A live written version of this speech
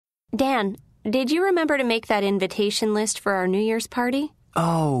Dan, did you remember to make that invitation list for our New Year's party?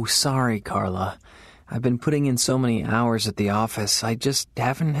 Oh, sorry, Carla. I've been putting in so many hours at the office, I just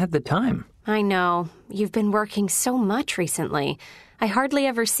haven't had the time. I know. You've been working so much recently. I hardly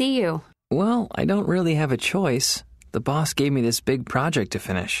ever see you. Well, I don't really have a choice. The boss gave me this big project to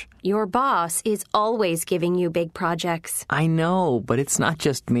finish. Your boss is always giving you big projects. I know, but it's not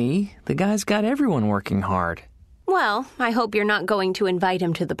just me. The guy's got everyone working hard. Well, I hope you're not going to invite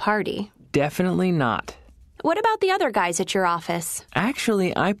him to the party. Definitely not. What about the other guys at your office?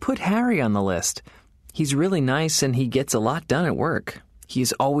 Actually, I put Harry on the list. He's really nice and he gets a lot done at work.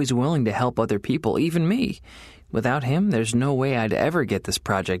 He's always willing to help other people, even me. Without him, there's no way I'd ever get this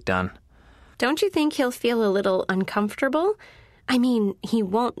project done. Don't you think he'll feel a little uncomfortable? I mean, he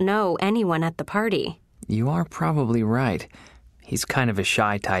won't know anyone at the party. You are probably right. He's kind of a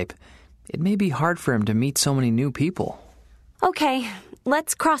shy type. It may be hard for him to meet so many new people. Okay,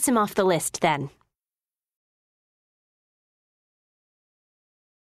 let's cross him off the list then.